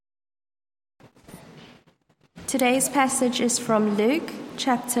Today's passage is from Luke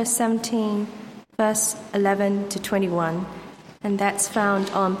chapter 17, verse 11 to 21, and that's found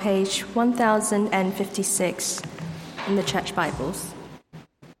on page 1056 in the Church Bibles.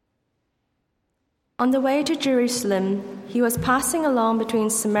 On the way to Jerusalem, he was passing along between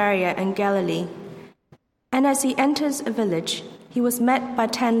Samaria and Galilee, and as he enters a village, he was met by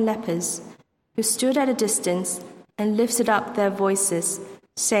 10 lepers, who stood at a distance and lifted up their voices,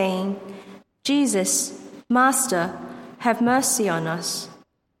 saying, "Jesus, Master, have mercy on us."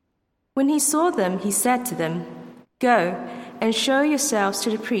 When he saw them, he said to them, "Go and show yourselves to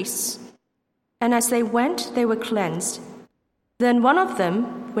the priests." And as they went, they were cleansed. Then one of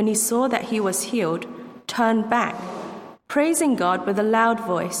them, when he saw that he was healed, turned back, praising God with a loud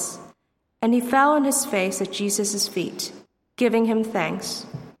voice. And he fell on his face at Jesus' feet, giving him thanks.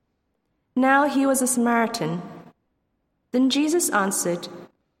 Now he was a Samaritan. Then Jesus answered,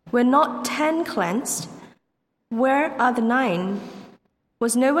 "Were not 10 cleansed? Where are the 9?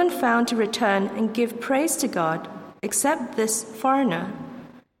 Was no one found to return and give praise to God, except this foreigner?"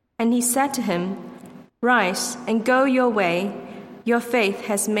 And he said to him, "Rise and go your way. Your faith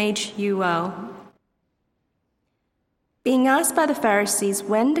has made you well." Being asked by the Pharisees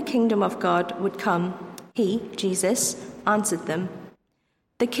when the kingdom of God would come, he, Jesus, answered them,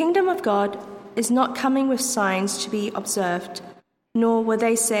 "The kingdom of God is not coming with signs to be observed, nor will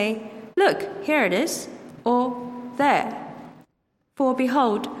they say, 'Look, here it is,' or 'There.' For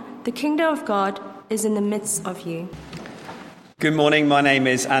behold, the kingdom of God is in the midst of you." Good morning, my name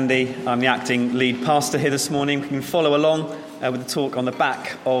is Andy. I'm the acting lead pastor here this morning. You can follow along with the talk on the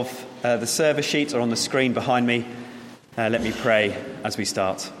back of the service sheet or on the screen behind me. Let me pray as we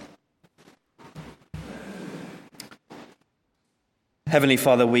start. Heavenly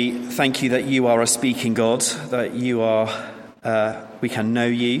Father, we thank you that you are a speaking God, that we can know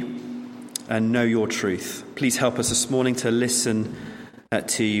you and know your truth. Please help us this morning to listen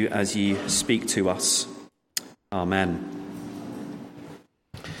to you as you speak to us. Amen.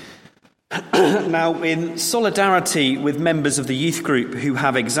 Now, in solidarity with members of the youth group who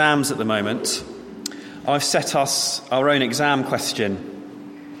have exams at the moment, I've set us our own exam question.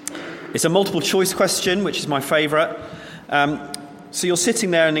 It's a multiple choice question, which is my favourite. So you're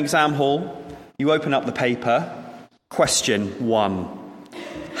sitting there in the exam hall, you open up the paper. Question 1.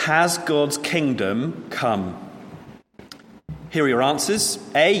 Has God's kingdom come? Here are your answers.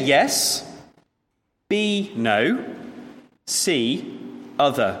 A, yes. B, no. C,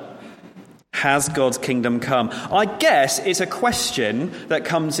 other. Has God's kingdom come? I guess it's a question that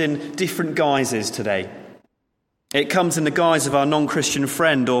comes in different guises today. It comes in the guise of our non-Christian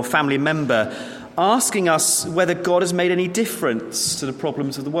friend or family member asking us whether God has made any difference to the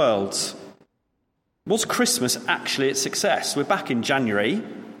problems of the world. Was Christmas actually a success? We're back in January.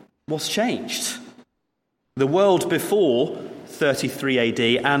 What's changed? The world before 33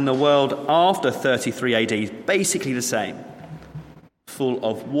 AD and the world after 33 AD is basically the same. Full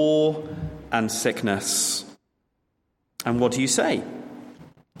of war and sickness. And what do you say?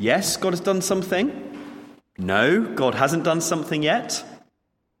 Yes, God has done something. No, God hasn't done something yet.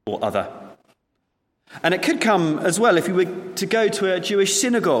 Or other. And it could come as well if you were to go to a Jewish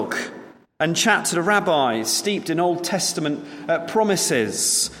synagogue and chat to the rabbis steeped in Old Testament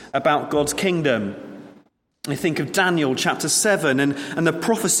promises about God's kingdom. I think of Daniel chapter 7 and the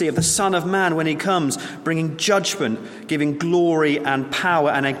prophecy of the Son of Man when he comes, bringing judgment, giving glory and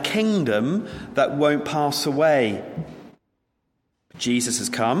power and a kingdom that won't pass away. Jesus has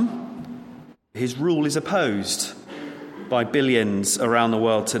come. His rule is opposed by billions around the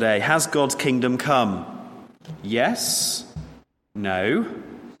world today. Has God's kingdom come? Yes. No.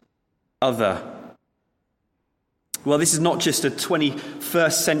 Other. Well, this is not just a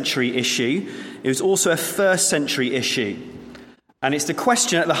 21st century issue. It was also a first century issue. And it's the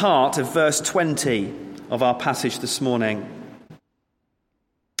question at the heart of verse 20 of our passage this morning.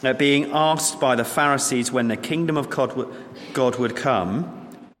 Being asked by the Pharisees when the kingdom of God would come,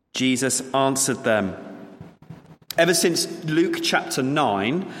 Jesus answered them. Ever since Luke chapter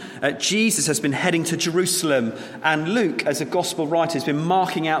 9, Jesus has been heading to Jerusalem, and Luke, as a gospel writer, has been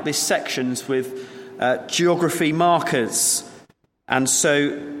marking out these sections with geography markers. And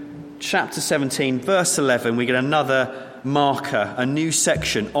so, chapter 17, verse 11, we get another marker, a new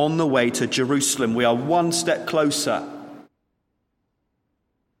section on the way to Jerusalem. We are one step closer.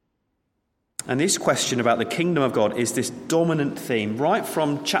 And this question about the kingdom of God is this dominant theme, right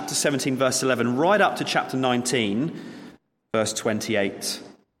from chapter 17, verse 11, right up to chapter 19, verse 28.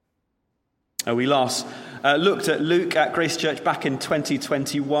 We last looked at Luke at Grace Church back in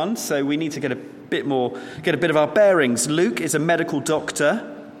 2021, so we need to get a bit of our bearings. Luke is a medical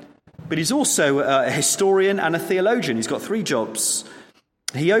doctor but he's also a historian and a theologian. He's got 3 jobs.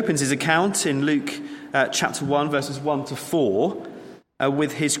 He opens his account in Luke chapter 1, verses 1 to 4,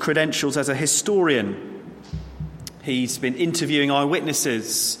 with his credentials as a historian. He's been interviewing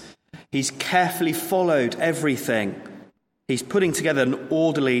eyewitnesses. He's carefully followed everything. He's putting together an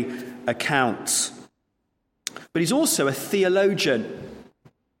orderly account. But he's also a theologian.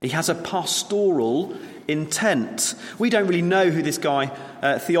 He has a pastoral intent. We don't really know who this guy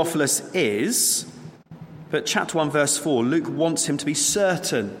Theophilus is, but chapter 1 verse 4, Luke wants him to be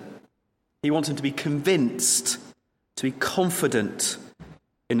certain. He wants him to be convinced, to be confident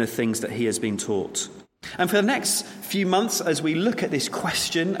in the things that he has been taught. And for the next few months, as we look at this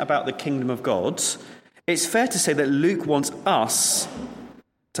question about the kingdom of God, it's fair to say that Luke wants us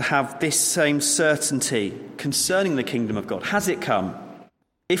to have this same certainty concerning the kingdom of God. Has it come?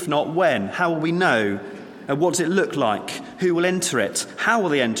 If not, when? How will we know? And what does it look like? Who will enter it? How will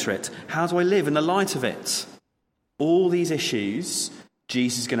they enter it? How do I live in the light of it? All these issues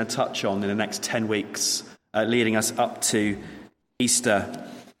Jesus is going to touch on in the next 10 weeks, leading us up to Easter.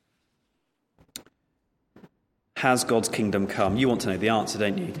 Has God's kingdom come? You want to know the answer,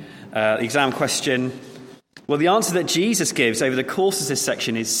 don't you? Exam question. Well, the answer that Jesus gives over the course of this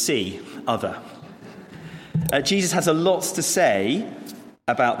section is C, other. Jesus has a lot to say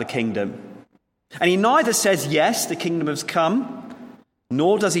about the kingdom. And he neither says, yes, the kingdom has come,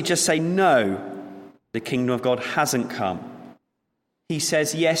 nor does he just say, no, the kingdom of God hasn't come. He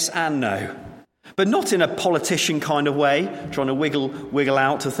says yes and no, but not in a politician kind of way, trying to wiggle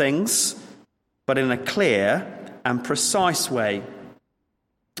out of things, but in a clear and precise way.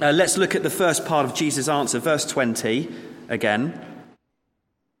 Let's look at the first part of Jesus' answer, verse 20 again.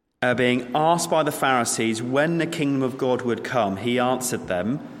 Being asked by the Pharisees when the kingdom of God would come, he answered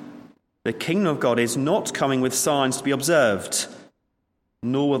them, the kingdom of God is not coming with signs to be observed,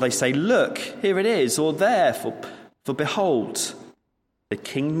 nor will they say, look, here it is, or there, for behold, the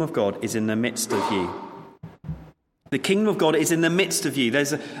kingdom of God is in the midst of you. The kingdom of God is in the midst of you.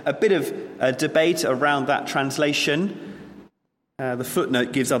 There's a bit of a debate around that translation. The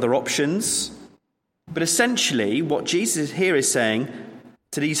footnote gives other options. But essentially, what Jesus here is saying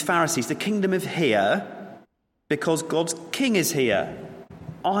to these Pharisees, the kingdom is here because God's king is here.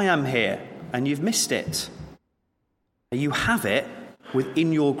 I am here, and you've missed it. You have it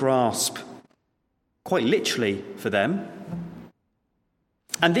within your grasp, quite literally for them.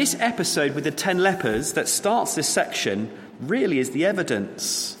 And this episode with the 10 lepers that starts this section really is the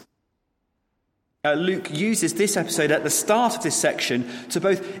evidence. Luke uses this episode at the start of this section to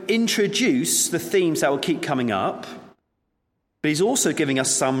both introduce the themes that will keep coming up, but he's also giving us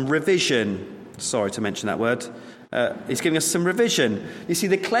some revision. Sorry to mention that word. He's giving us some revision. You see,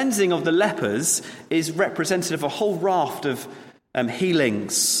 the cleansing of the lepers is representative of a whole raft of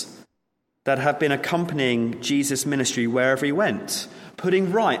healings that have been accompanying Jesus' ministry wherever he went,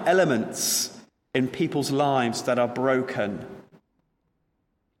 putting right elements in people's lives that are broken.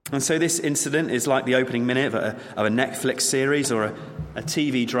 And so this incident is like the opening minute of a Netflix series or a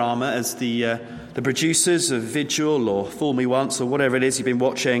TV drama, as the producers of Vigil or Fool Me Once or whatever it is you've been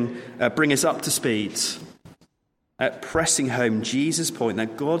watching bring us up to speed, pressing home Jesus' point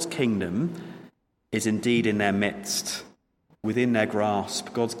that God's kingdom is indeed in their midst, within their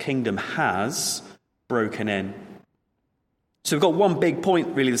grasp. God's kingdom has broken in. So we've got one big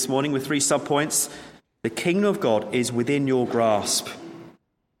point really this morning with 3 subpoints. The kingdom of God is within your grasp.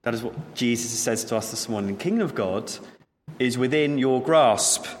 That is what Jesus says to us this morning. The kingdom of God is within your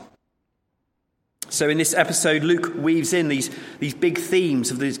grasp. So in this episode, Luke weaves in these big themes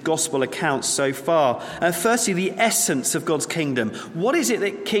of these gospel accounts so far. Firstly, the essence of God's kingdom. What is it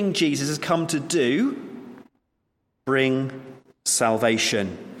that King Jesus has come to do? Bring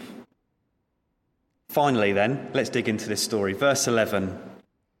salvation. Finally, then, let's dig into this story. Verse 11.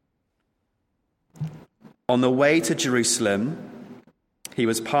 On the way to Jerusalem, he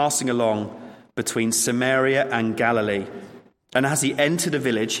was passing along between Samaria and Galilee. And as he entered a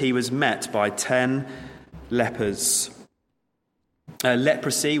village, he was met by 10 lepers.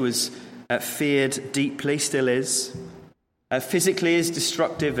 Leprosy was feared deeply, still is. Physically as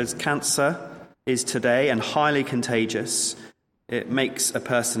destructive as cancer is today and highly contagious. It makes a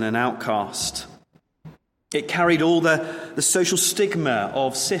person an outcast. It carried all the social stigma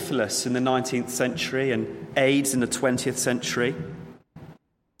of syphilis in the 19th century and AIDS in the 20th century.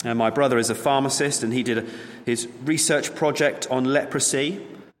 My brother is a pharmacist, and he did his research project on leprosy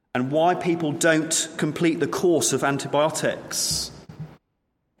and why people don't complete the course of antibiotics.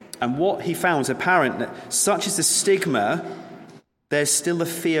 And what he found was apparent that such is the stigma, there's still the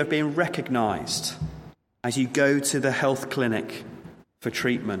fear of being recognised as you go to the health clinic for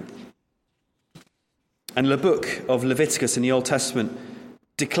treatment. And the book of Leviticus in the Old Testament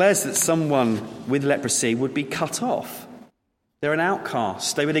declares that someone with leprosy would be cut off. They're an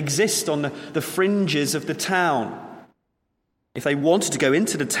outcast. They would exist on the fringes of the town. If they wanted to go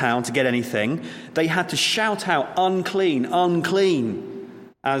into the town to get anything, they had to shout out, "Unclean, unclean,"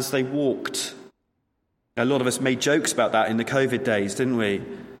 as they walked. A lot of us made jokes about that in the COVID days, didn't we?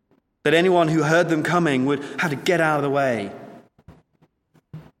 That anyone who heard them coming would have to get out of the way.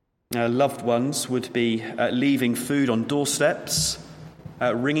 Loved ones would be leaving food on doorsteps,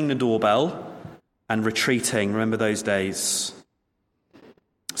 ringing the doorbell, and retreating. Remember those days?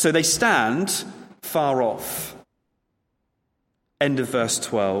 So they stand far off. End of verse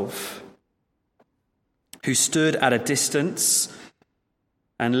 12. Who stood at a distance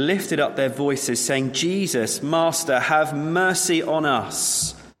and lifted up their voices, saying, "Jesus, Master, have mercy on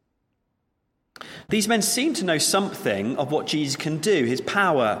us." These men seem to know something of what Jesus can do, his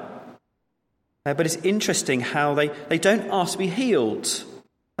power. But it's interesting how they don't ask to be healed.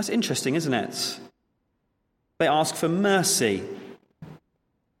 That's interesting, isn't it? They ask for mercy.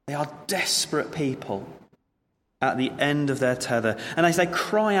 They are desperate people at the end of their tether. And as they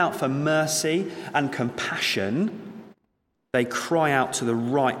cry out for mercy and compassion, they cry out to the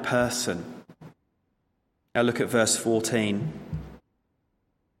right person. Now look at verse 14.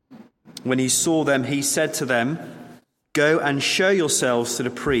 When he saw them, he said to them, "Go and show yourselves to the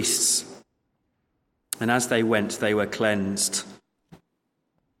priests." And as they went, they were cleansed.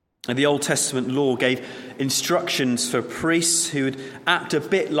 And the Old Testament law gave instructions for priests who would act a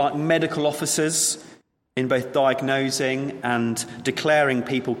bit like medical officers in both diagnosing and declaring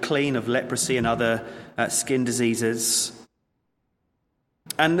people clean of leprosy and other skin diseases.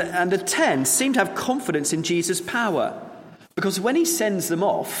 And the 10 seem to have confidence in Jesus' power, because when he sends them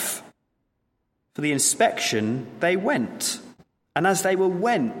off for the inspection, they went. And as they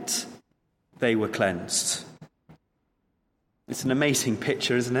went, they were cleansed. It's an amazing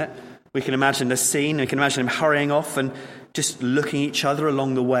picture, isn't it? We can imagine the scene. We can imagine them hurrying off and just looking at each other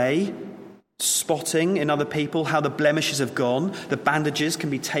along the way, spotting in other people how the blemishes have gone, the bandages can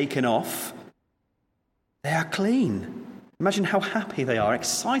be taken off. They are clean. Imagine how happy they are,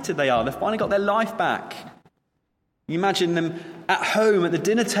 excited they are. They've finally got their life back. You imagine them at home at the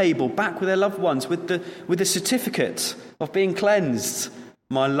dinner table, back with their loved ones, with the certificate of being cleansed.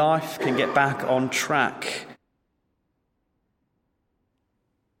 My life can get back on track.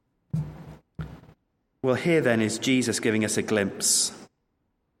 Well, here then is Jesus giving us a glimpse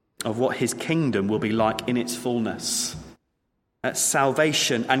of what his kingdom will be like in its fullness. That's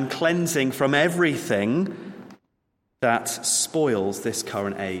salvation and cleansing from everything that spoils this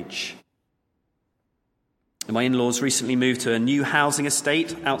current age. And my in-laws recently moved to a new housing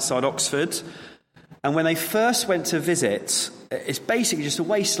estate outside Oxford. And when they first went to visit, it's basically just a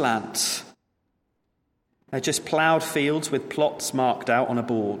wasteland. They're just ploughed fields with plots marked out on a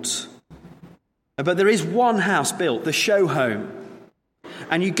board. But there is one house built, the show home.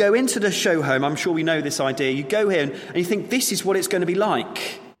 And you go into the show home, I'm sure we know this idea, you go here and you think this is what it's going to be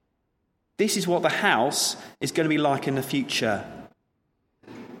like. This is what the house is going to be like in the future.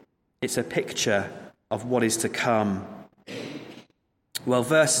 It's a picture of what is to come. Well,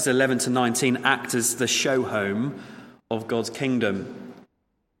 verses 11 to 19 act as the show home of God's kingdom.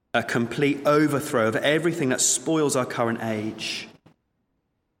 A complete overthrow of everything that spoils our current age.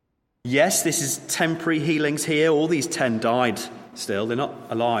 Yes, this is temporary healings here. All these 10 died still. They're not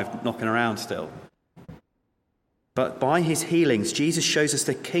alive, knocking around still. But by his healings, Jesus shows us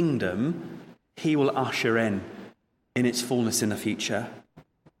the kingdom he will usher in its fullness in the future.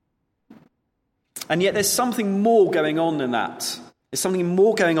 And yet there's something more going on than that. There's something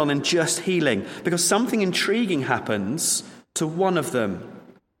more going on than just healing, because something intriguing happens to one of them.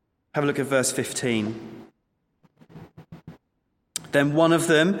 Have a look at verse 15. Then one of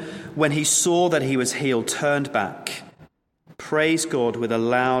them, when he saw that he was healed, turned back, praised God with a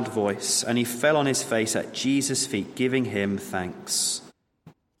loud voice, and he fell on his face at Jesus' feet, giving him thanks.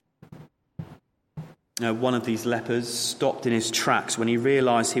 Now, one of these lepers stopped in his tracks when he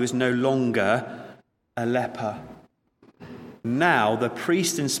realized he was no longer a leper. Now the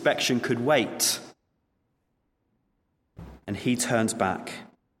priest's inspection could wait. And he turns back.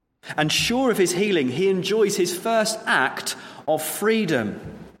 And sure of his healing, he enjoys his first act of freedom.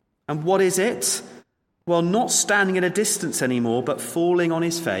 And what is it? Well, not standing at a distance anymore, but falling on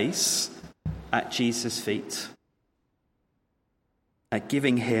his face at Jesus' feet, at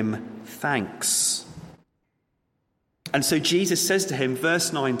giving him thanks. And so Jesus says to him,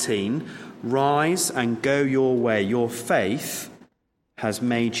 verse 19, "Rise and go your way. Your faith has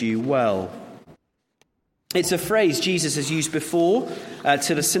made you well." It's a phrase Jesus has used before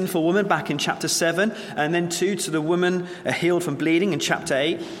to the sinful woman back in chapter 7, and then to the woman healed from bleeding in chapter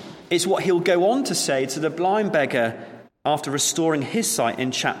 8. It's what he'll go on to say to the blind beggar after restoring his sight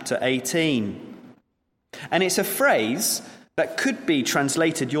in chapter 18. And it's a phrase that could be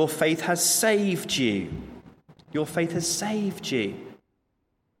translated, your faith has saved you. Your faith has saved you.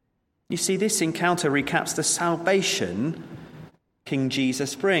 You see, this encounter recaps the salvation King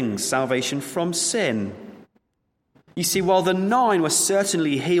Jesus brings, salvation from sin. You see, while the 9 were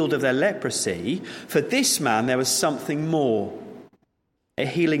certainly healed of their leprosy, for this man there was something more, a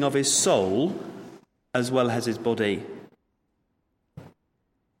healing of his soul as well as his body.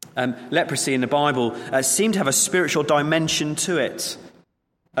 Leprosy in the Bible seemed to have a spiritual dimension to it.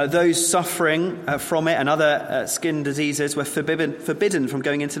 Those suffering from it and other skin diseases were forbidden from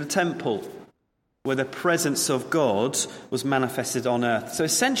going into the temple, where the presence of God was manifested on earth. So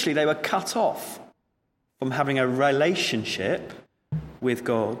essentially they were cut off from having a relationship with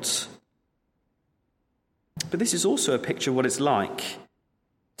God. But this is also a picture of what it's like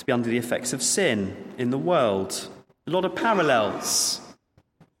to be under the effects of sin in the world. A lot of parallels.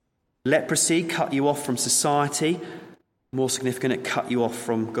 Leprosy cut you off from society. More significant, it cut you off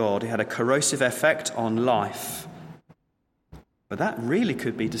from God. It had a corrosive effect on life. But that really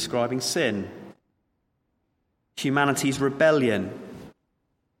could be describing sin. Humanity's rebellion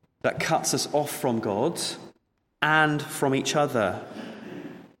that cuts us off from God and from each other.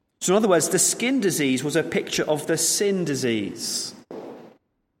 So in other words, the skin disease was a picture of the sin disease.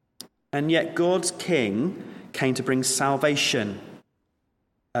 And yet God's King came to bring salvation,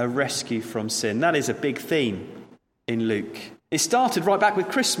 a rescue from sin. That is a big theme in Luke. It started right back with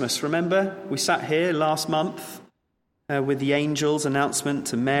Christmas, remember? We sat here last month with the angel's announcement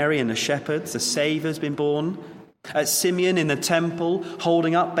to Mary and the shepherds, the Saviour's been born. At Simeon in the temple,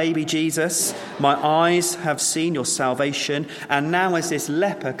 holding up baby Jesus, my eyes have seen your salvation. And now as this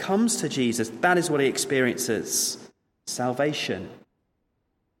leper comes to Jesus, that is what he experiences, salvation.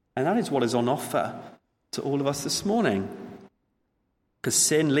 And that is what is on offer to all of us this morning. Because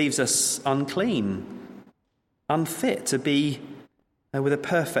sin leaves us unclean, unfit to be with a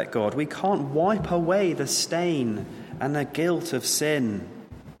perfect God. We can't wipe away the stain and the guilt of sin.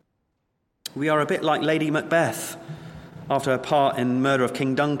 We are a bit like Lady Macbeth after her part in Murder of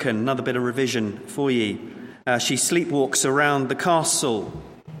King Duncan. Another bit of revision for you. She sleepwalks around the castle,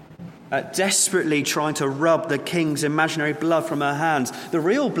 desperately trying to rub the king's imaginary blood from her hands. The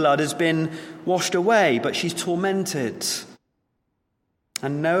real blood has been washed away, but she's tormented.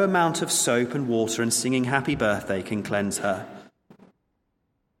 And no amount of soap and water and singing happy birthday can cleanse her.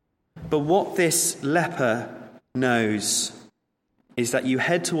 But what this leper knows is that you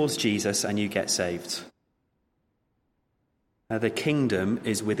head towards Jesus and you get saved. The kingdom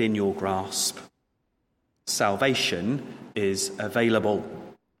is within your grasp. Salvation is available.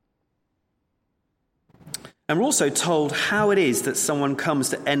 And we're also told how it is that someone comes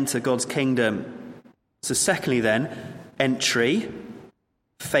to enter God's kingdom. So secondly then, entry,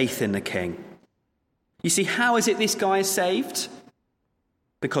 faith in the King. You see, how is it this guy is saved?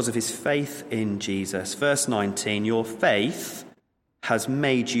 Because of his faith in Jesus. Verse 19, your faith has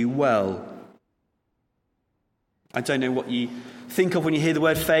made you well. I don't know what you think of when you hear the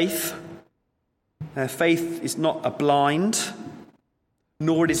word faith. Faith is not a blind,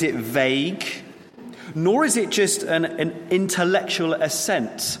 nor is it vague, nor is it just an intellectual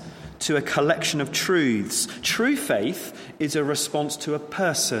assent to a collection of truths. True faith is a response to a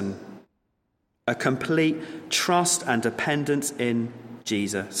person, a complete trust and dependence in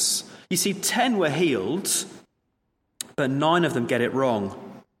Jesus. You see, 10 were healed, but 9 of them get it wrong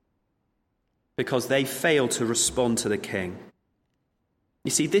because they fail to respond to the King. You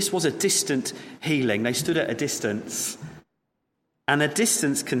see, this was a distant healing. They stood at a distance, and a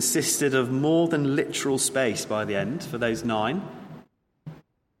distance consisted of more than literal space by the end for those 9.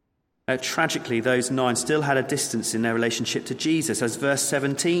 Tragically, those 9 still had a distance in their relationship to Jesus, as verse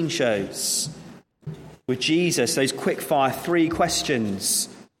 17 shows. With Jesus, those quick-fire 3 questions.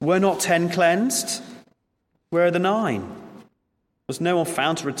 Were not 10 cleansed? Where are the 9? Was no one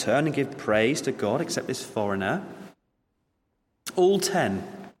found to return and give praise to God except this foreigner? All 10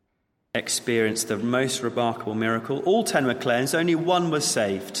 experienced the most remarkable miracle. All 10 were cleansed. Only 1 was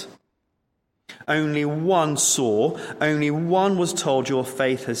saved. Only 1 saw. Only 1 was told, your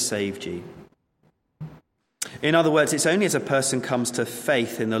faith has saved you. In other words, it's only as a person comes to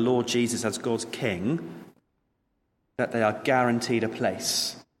faith in the Lord Jesus as God's King that they are guaranteed a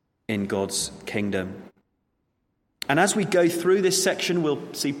place in God's kingdom. And as we go through this section,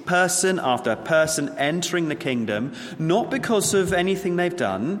 we'll see person after person entering the kingdom, not because of anything they've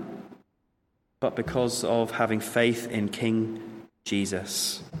done, but because of having faith in King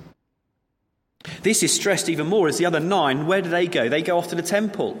Jesus. This is stressed even more as the other 9, where do they go? They go off to the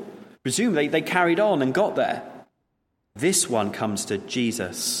temple. Presumably they carried on and got there. This one comes to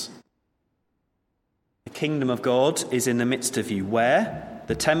Jesus. The kingdom of God is in the midst of you. Where?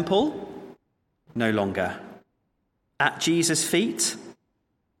 The temple? No longer. At Jesus' feet?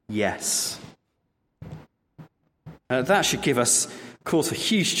 Yes. That should give us cause for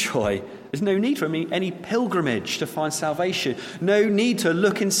huge joy. There's no need for any pilgrimage to find salvation. No need to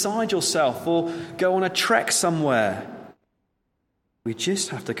look inside yourself or go on a trek somewhere. We just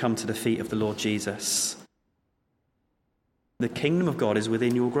have to come to the feet of the Lord Jesus. The kingdom of God is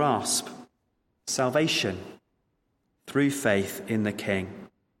within your grasp. Salvation through faith in the King.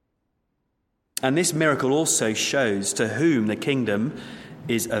 And this miracle also shows to whom the kingdom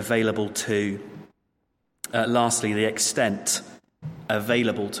is available to. Lastly, the extent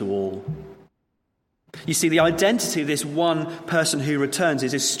available to all. You see, the identity of this one person who returns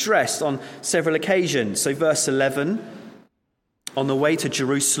is stressed on several occasions. So verse 11, on the way to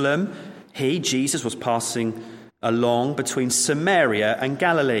Jerusalem, Jesus, was passing along between Samaria and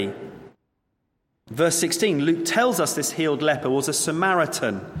Galilee. Verse 16, Luke tells us this healed leper was a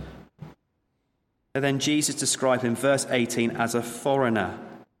Samaritan. And then Jesus described him, verse 18, as a foreigner.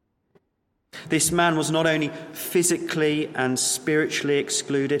 This man was not only physically and spiritually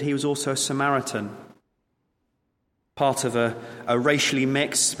excluded, he was also a Samaritan. Part of a racially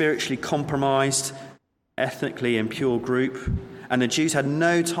mixed, spiritually compromised, ethnically impure group. And the Jews had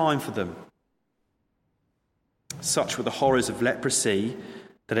no time for them. Such were the horrors of leprosy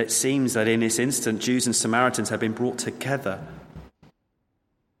that it seems that in this instant, Jews and Samaritans had been brought together.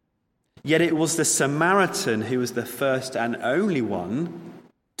 Yet it was the Samaritan who was the first and only one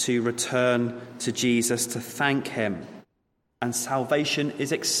to return to Jesus to thank him. And salvation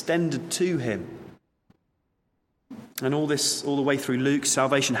is extended to him. And all the way through Luke,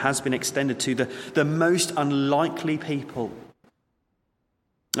 salvation has been extended to the most unlikely people.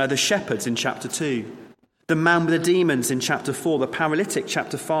 The shepherds in chapter 2. The man with the demons in chapter 4, the paralytic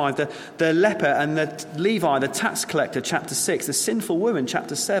chapter 5, the leper and the Levi, the tax collector, chapter 6, the sinful woman,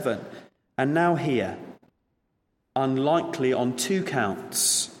 chapter 7. And now here, unlikely on 2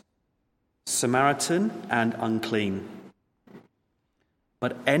 counts, Samaritan and unclean.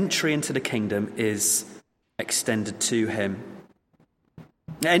 But entry into the kingdom is extended to him.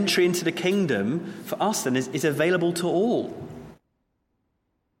 Entry into the kingdom for us then is available to all.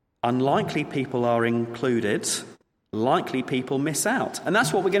 Unlikely people are included, likely people miss out. And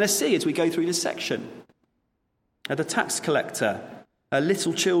that's what we're going to see as we go through this section. The tax collector,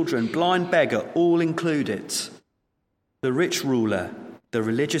 little children, blind beggar, all included. The rich ruler, the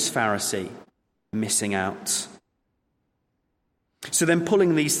religious Pharisee, missing out. So then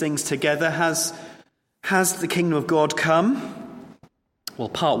pulling these things together, has the kingdom of God come? Well,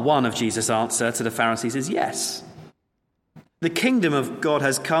 part 1 of Jesus' answer to the Pharisees is yes. The kingdom of God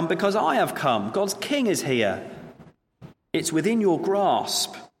has come because I have come. God's king is here. It's within your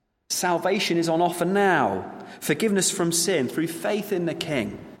grasp. Salvation is on offer now. Forgiveness from sin through faith in the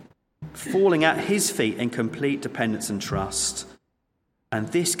King. Falling at his feet in complete dependence and trust. And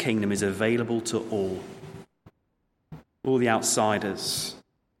this kingdom is available to all. All the outsiders,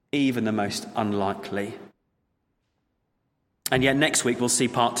 even the most unlikely. And yet next week we'll see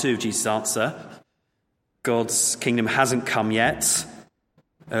part 2 of Jesus' answer. God's kingdom hasn't come yet.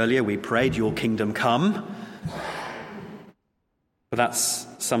 Earlier we prayed, your kingdom come. But that's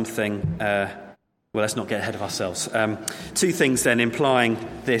something, let's not get ahead of ourselves. 2 things then implying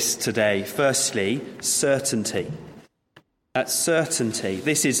this today. Firstly, certainty. Certainty.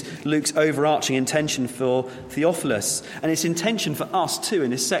 This is Luke's overarching intention for Theophilus, and it's intention for us too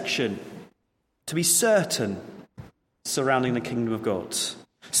in this section. To be certain surrounding the kingdom of God.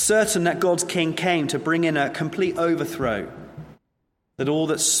 Certain that God's king came to bring in a complete overthrow. That all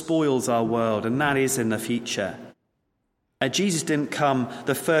that spoils our world, and that is in the future. Jesus didn't come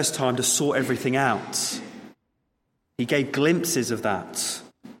the first time to sort everything out. He gave glimpses of that.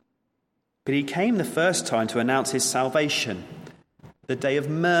 But he came the first time to announce his salvation, the day of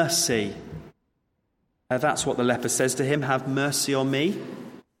mercy. That's what the leper says to him, have mercy on me.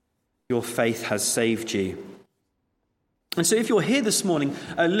 Your faith has saved you. And so if you're here this morning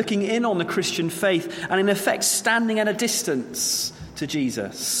looking in on the Christian faith and in effect standing at a distance to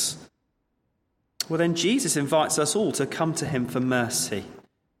Jesus, well then Jesus invites us all to come to him for mercy.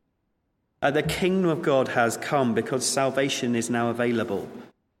 The kingdom of God has come because salvation is now available.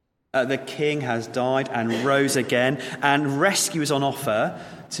 The King has died and rose again, and rescue is on offer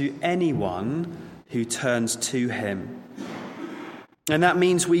to anyone who turns to him. And that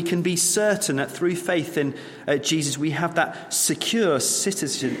means we can be certain that through faith in Jesus, we have that secure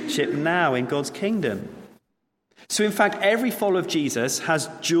citizenship now in God's kingdom. So in fact, every follower of Jesus has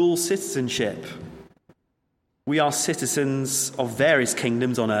dual citizenship. We are citizens of various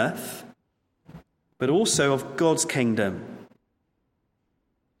kingdoms on earth, but also of God's kingdom.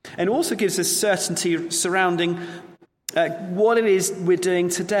 And it also gives us certainty surrounding what it is we're doing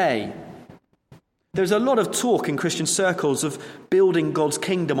today. There's a lot of talk in Christian circles of building God's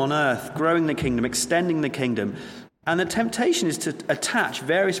kingdom on earth, growing the kingdom, extending the kingdom. And the temptation is to attach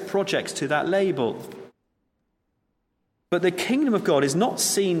various projects to that label. But the kingdom of God is not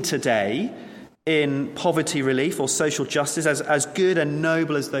seen today in poverty relief or social justice, as good and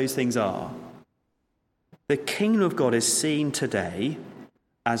noble as those things are. The kingdom of God is seen today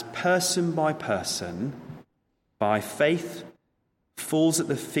as person by person, by faith, falls at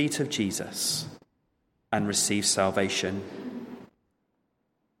the feet of Jesus and receives salvation.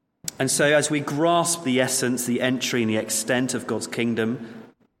 And so as we grasp the essence, the entry and the extent of God's kingdom,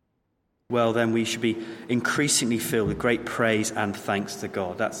 well, then we should be increasingly filled with great praise and thanks to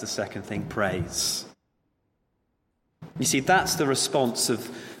God. That's the second thing, praise. You see, that's the response of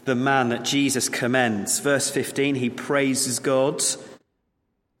the man that Jesus commends. Verse 15, he praises God.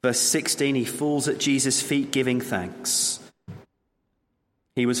 Verse 16, he falls at Jesus' feet giving thanks.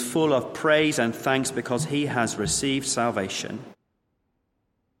 He was full of praise and thanks because he has received salvation.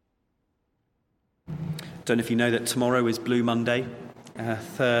 Don't know if you know that tomorrow is Blue Monday,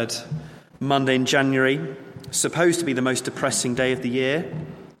 third Monday in January, supposed to be the most depressing day of the year,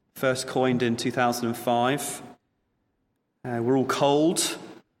 first coined in 2005. We're all cold.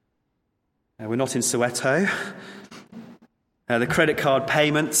 We're not in Soweto. The credit card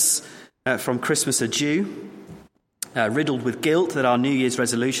payments from Christmas are due, riddled with guilt that our New Year's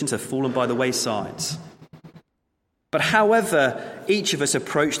resolutions have fallen by the wayside. But however each of us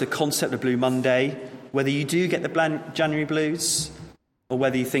approach the concept of Blue Monday, whether you do get the January blues or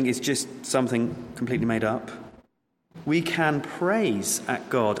whether you think it's just something completely made up, we can praise at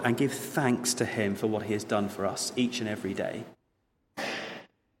God and give thanks to him for what he has done for us each and every day.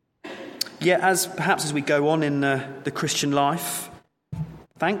 Yet as we go on in the Christian life,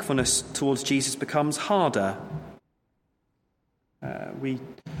 thankfulness towards Jesus becomes harder. We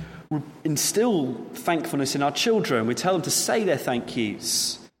instill thankfulness in our children. We tell them to say their thank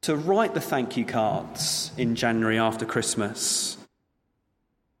yous, to write the thank you cards in January after Christmas.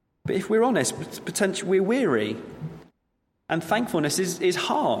 But if we're honest, potentially we're weary. And thankfulness is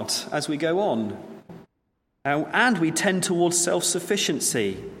hard as we go on. And we tend towards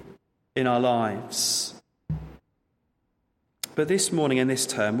self-sufficiency in our lives. But this morning in this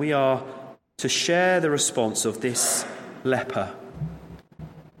term, we are to share the response of this leper.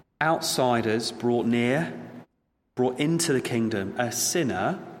 Outsiders brought near, brought into the kingdom, a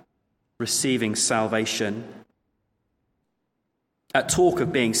sinner receiving salvation. That talk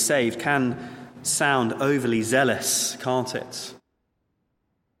of being saved can sound overly zealous, can't it?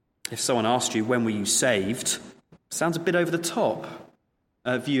 If someone asked you, when were you saved? Sounds a bit over the top.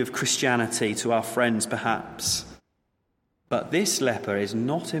 A view of Christianity to our friends, perhaps. But this leper is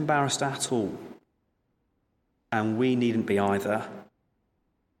not embarrassed at all. And we needn't be either.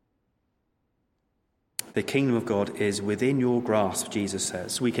 The kingdom of God is within your grasp, Jesus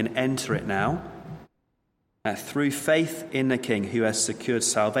says. We can enter it now through faith in the King who has secured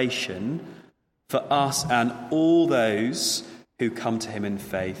salvation for us and all those who come to him in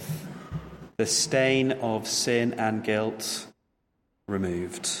faith. The stain of sin and guilt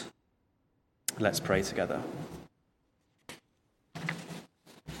removed. Let's pray together.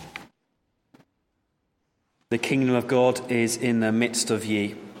 The kingdom of God is in the midst of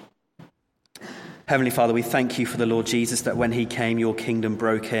ye. Heavenly Father, we thank you for the Lord Jesus, that when he came, your kingdom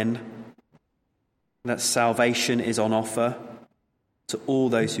broke in, that salvation is on offer to all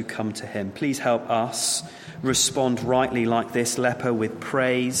those who come to him. Please help us respond rightly like this leper with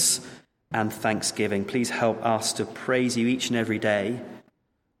praise and thanksgiving. Please help us to praise you each and every day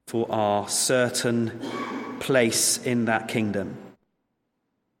for our certain place in that kingdom.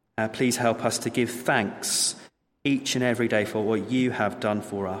 Please help us to give thanks each and every day for what you have done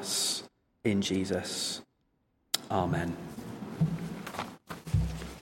for us in Jesus. Amen.